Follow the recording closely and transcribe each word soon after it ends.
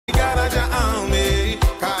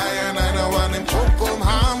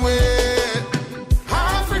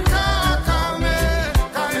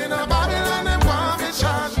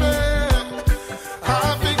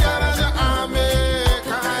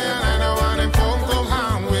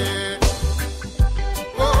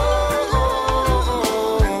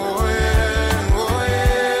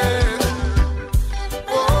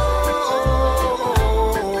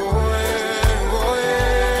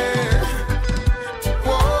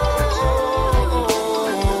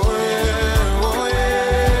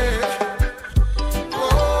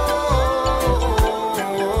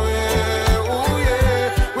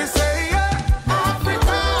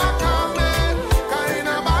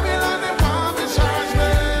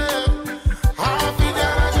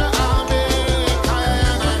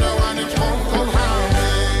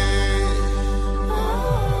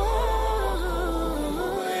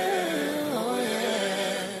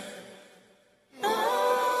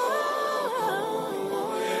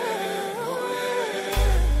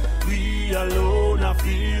alone, I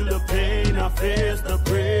feel the pain, I face the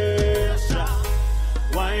pressure.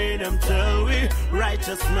 Why them tell we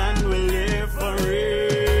righteous man will live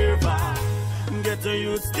forever? Get a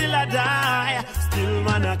youth still a die, still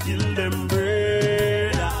man a kill them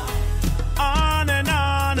brother. On and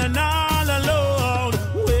on and all alone.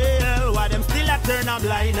 Well, why them still a turn a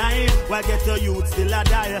blind eye? Why get a youth still a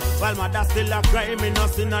die? While mother still a cry, me no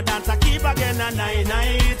see no dance, I keep again a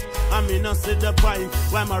night. I me no see the point.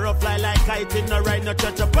 Why my rough fly like kite in the right, no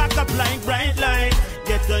church a pack up like bright light.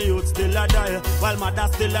 Get a youth still a die, while mother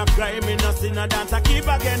still a cry, me no see no dance, I keep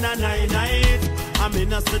again a night. I me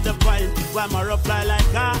no see the point. Why my rough fly like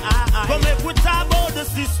But make we talk about the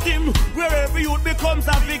system, where every youth becomes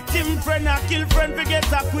a victim. Friend a kill friend, we get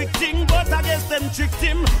a quick thing, but I guess them tricked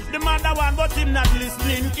him. The mother one, but him not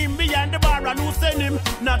listening. Him behind the bar and who send him,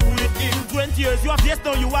 not with him. 20 years you have yes,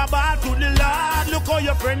 now you are bad to the Lord. Look how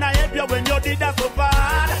your friend I help you when you did that so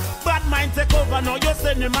bad. Bad mind take over, now you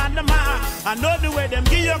send him on the man. I know the way them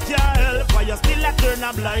give you can't help, why you still a turn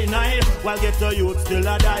a blind eye. While get a youth still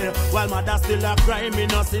a die, while mother still a cry, me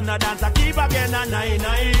no see no dance, I keep again a night.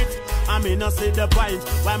 I me no see the point,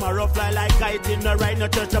 why my rough fly like kite in the right, no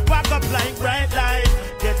church a pack up like bright light.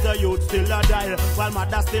 Get a youth still a die, while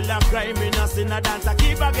mother still a cry, me no see no dance, I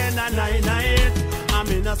keep again a night. I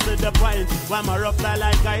me no see the point, why my rough fly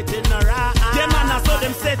like kite in the right. Them man I saw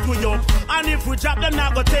them set we up, and if we drop them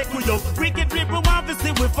now go take we up. Wicked people want to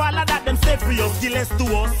see we follow that them set for us, kill us to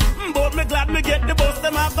us. But me glad me get the boss,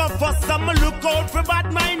 them have go first, and me look out for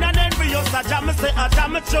bad mind and envious. I jam me say, I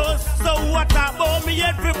jam me chose. So what about me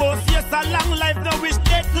every boss? Yes, a long life no wish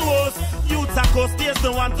dead to us. Youths a coast, yes,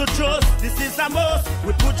 don't want to trust. This is a must,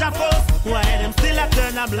 we put a fuss. Why them still a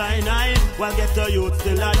turn a blind eye? While get a youth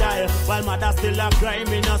still a die, while mother still a cry,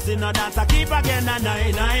 me no see no dance, I keep again a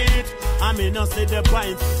night. I me no see the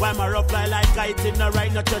point, why my rough fly like kite in the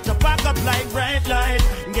right, no church a pack up like bright light.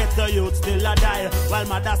 Get a youth still a die, while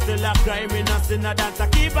mother still a cry, me no see no dance, I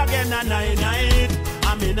keep again a night.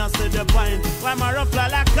 I me no see the point, why my rough fly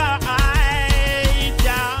like kite,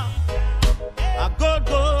 yeah. A good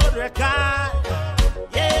record,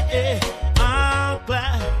 yeah, I'm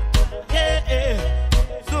glad, yeah,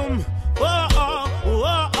 some, a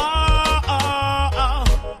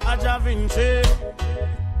Da Vinci.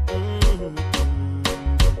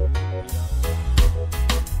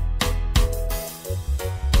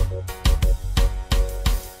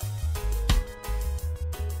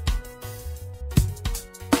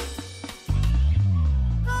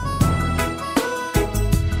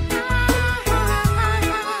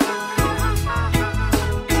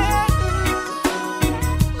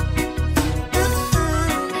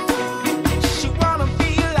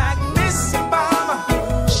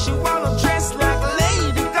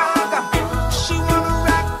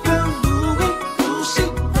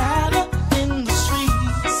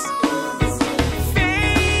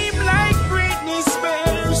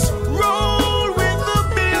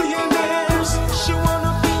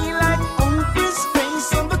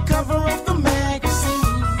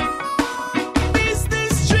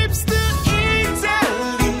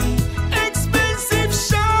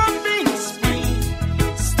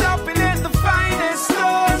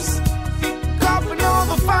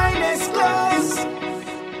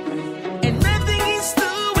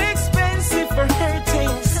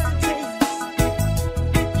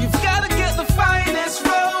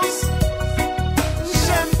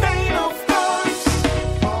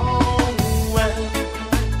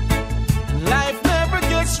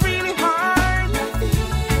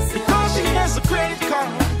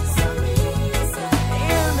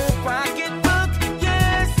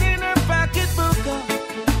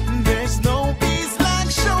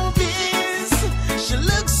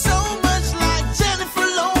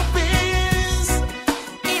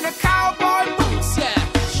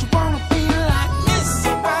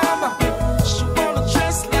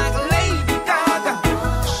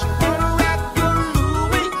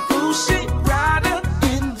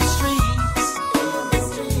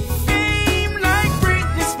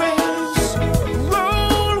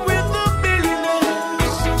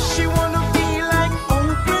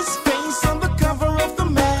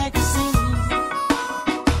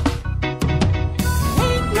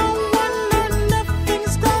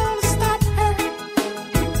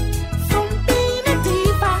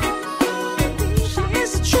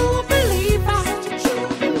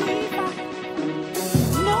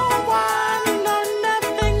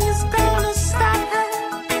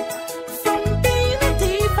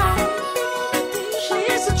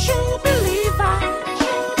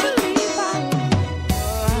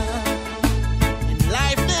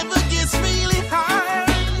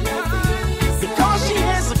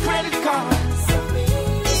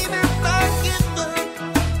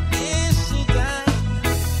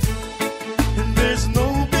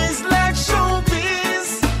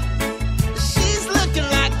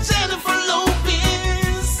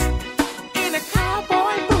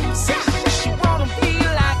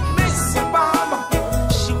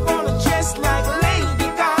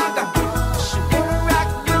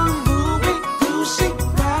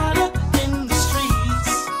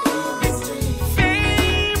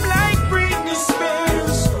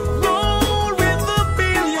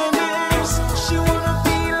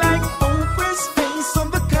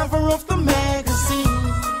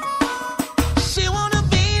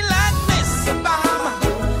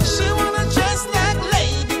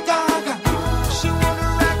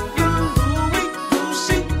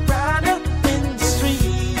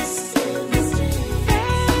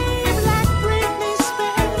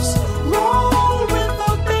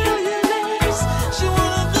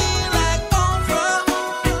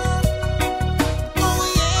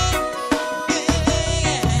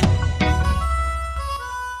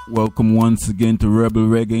 welcome once again to Rebel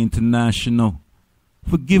Reggae International.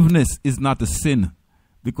 Forgiveness is not a sin,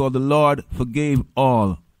 because the Lord forgave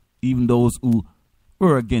all, even those who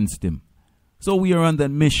were against him. So we are on that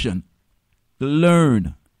mission to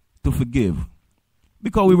learn to forgive.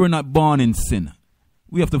 Because we were not born in sin,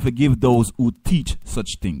 we have to forgive those who teach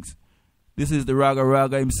such things. This is the Raga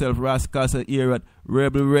Raga himself, Rascasa, here at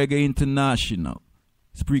Rebel Reggae International,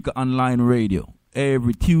 Spreaker Online Radio,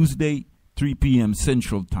 every Tuesday, 3 p.m.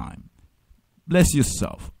 Central Time. Bless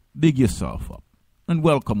yourself, big yourself up, and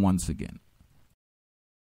welcome once again.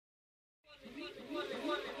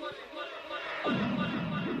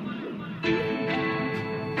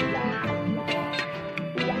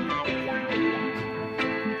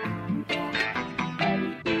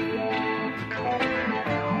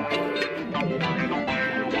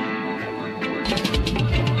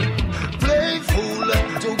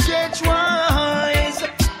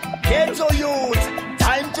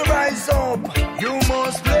 You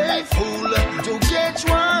must play fool to get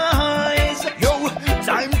wise. Yo,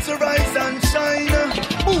 time to rise and shine.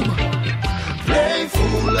 Boom. Play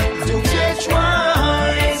fool to get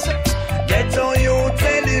wise. Get all your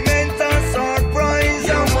elemental surprise.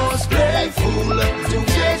 You must play fool to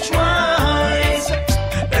get wise.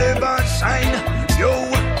 Ever shine, yo.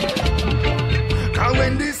 Cause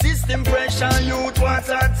when the system pressure youth, what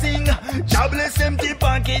a thing. Jobless empty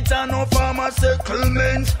pocket and no farmer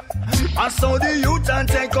settlement. I saw the youth and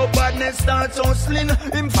take up badness start hustling.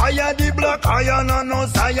 Him fire the black iron and no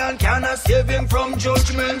Zion cannot save him from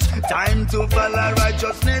judgment. Time to follow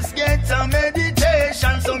righteousness, get a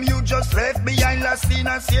meditation. Some you just left behind last in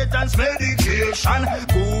a Satan's medication.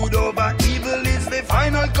 Good over evil is the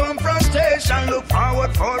final confrontation. Look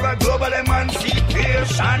forward for a global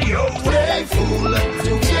emancipation. Yo, play fool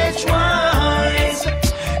to get wise.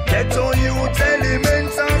 Get all youth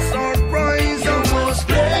elements and surprise. You must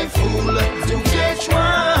play fool to get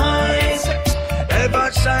wise.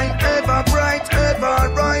 Ever shine, ever bright,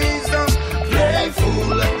 ever rise. Play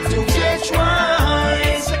fool to get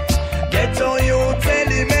wise. Get all youth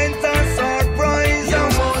elemental surprise. You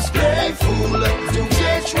must play fool to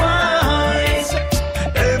get wise.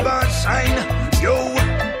 Ever shine, yo.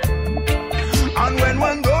 And when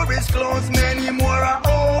one door is closed, many more are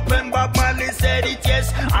open. But Marley said it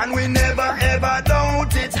yes, and we never ever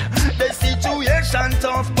doubt it. The situation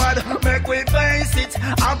tough, but make we face it.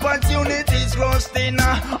 Opportunities rusting,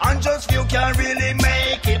 and just few can really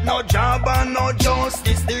make it. No job and no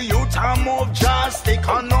justice. The youth are move drastic.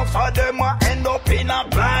 Enough of them end up in a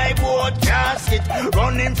plywood casket,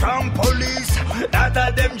 running from police. That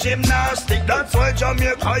of them gymnastic. That's why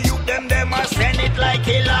Jamaica youth them a send it like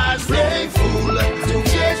elastic. Play fool to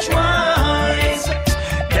get wise.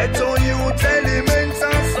 Get all youth elements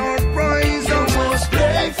and surprise. You must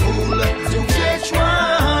play fool to get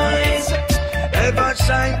wise. Ever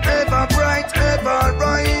shine, ever bright, ever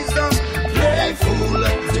rise. Play fool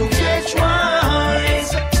to get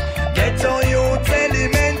wise. Get all youth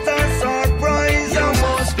elemental surprise. You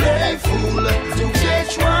must play fool to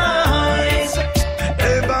get wise.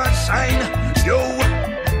 Ever shine, yo.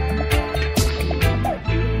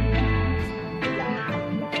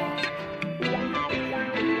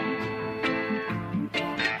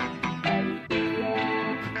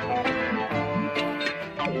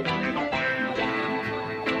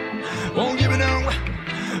 Won't give it now.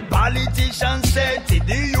 Politicians said it,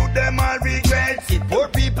 the youth them all regret it. Poor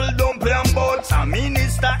people don't play on boats, a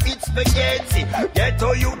minister it's spaghetti.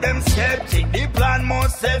 Ghetto youth them skeptic, the plan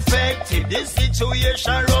most effective. The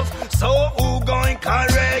situation rough, so who going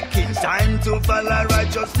correct it? Time to follow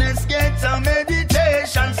righteousness, get a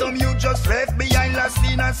meditation. Some you just left behind last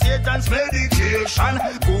in a Satan's medication.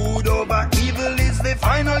 Good over evil is the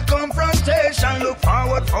final confrontation. Look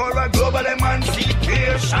forward for a global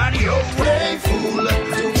emancipation. Yo, play fool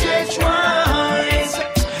to get wise.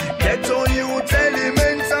 Get all youth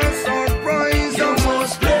elements and surprise. You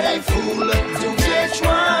must play fool to get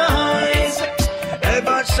wise.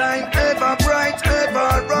 Ever shine, ever bright,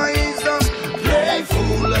 ever rise. Play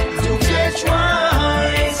fool to get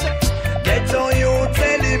wise. Get all youth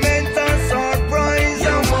elemental surprise.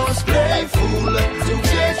 You must play fool to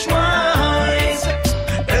get wise.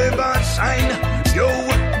 Ever shine, yo.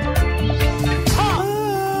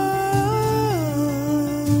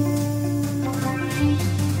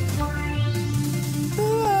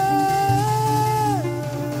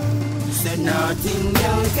 Nothing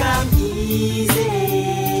don't come easy.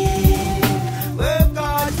 Work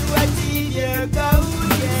hard to achieve your goal,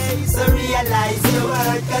 yeah. So realize your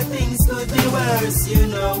worth, 'cause things could be worse, you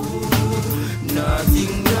know.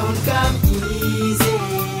 Nothing don't come easy.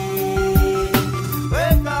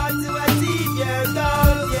 Work hard to achieve your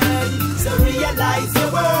goal, yeah.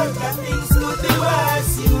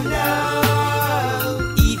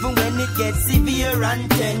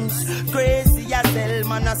 content. Crazy as hell,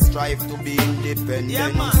 man, I strive to be independent.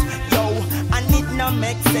 Yeah, man. Yo, and it no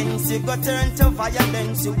make sense. You go turn to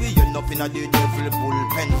violence. You end up in a the devil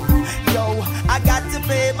bullpen. Yo, I got to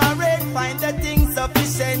pay my rent, find the things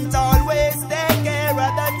sufficient. Always take care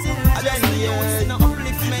of the children.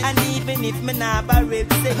 Yeah. And even if me never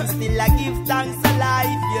rip sense, still I give thanks to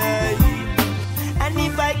life. Yeah. And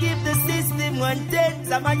if I give the system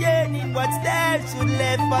 1/10 of my yearning, what's there should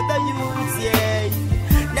left for the youth, yeah.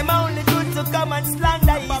 Them only good to come and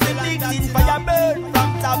slander, easy digging for your bird from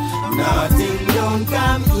top. Nothing don't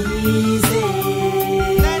come easy.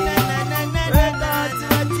 Record to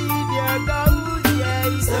achieve your goals, yeah.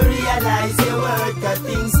 So realize your worth, 'cause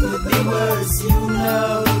things could be worse, you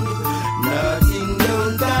know. Nothing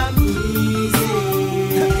don't come easy.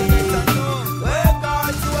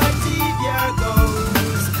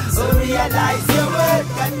 So realize your worth,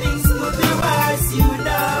 'cause things could be worse, you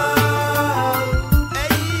know.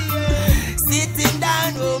 Hey, yeah. Sitting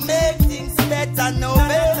down will make things better, no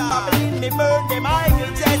better. Bubbling me burn them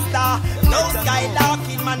idle jester. No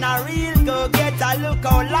skylarking, man, a real go-getter. Look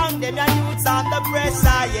how long them your youths on the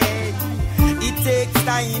pressure, yeah. It takes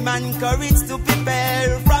time and courage to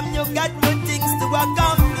prepare. From you got good things to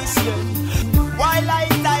accomplish, yeah. While I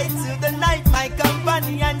died to the night, my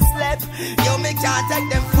company and slept. Yo, me can't take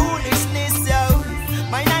them foolishness, yo.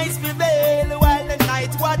 My nights prevail while the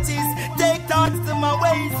night watches. Take thoughts to my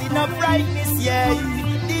ways in a brightness, yeah.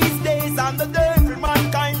 These days I'm the devil,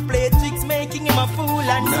 mankind play tricks, making him a fool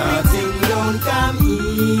and nothing don't come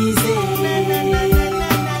easy.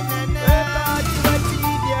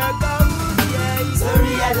 So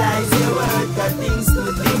realize your worth, 'cause things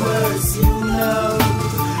could be worse, you know.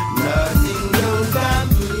 Nothing don't come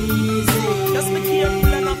easy. Just be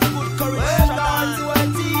careful and have good courage. Work on to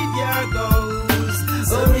achieve your goals.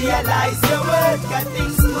 So realize your worth, 'cause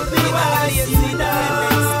things could be worse, you know.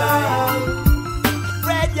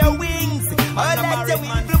 Spread your wings, or let your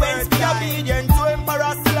influence be obedient to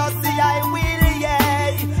Emperor Selassie, I will, yeah.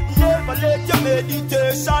 Never let your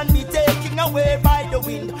meditation be taken away by the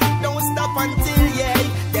wind. Don't stop until, yeah.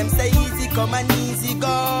 Them say easy come and easy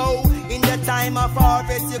go. In the time of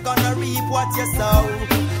harvest, you're gonna reap what you sow.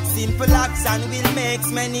 Simple action will make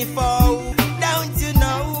many fall. Don't you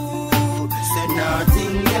know? So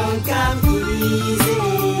nothing don't come easy.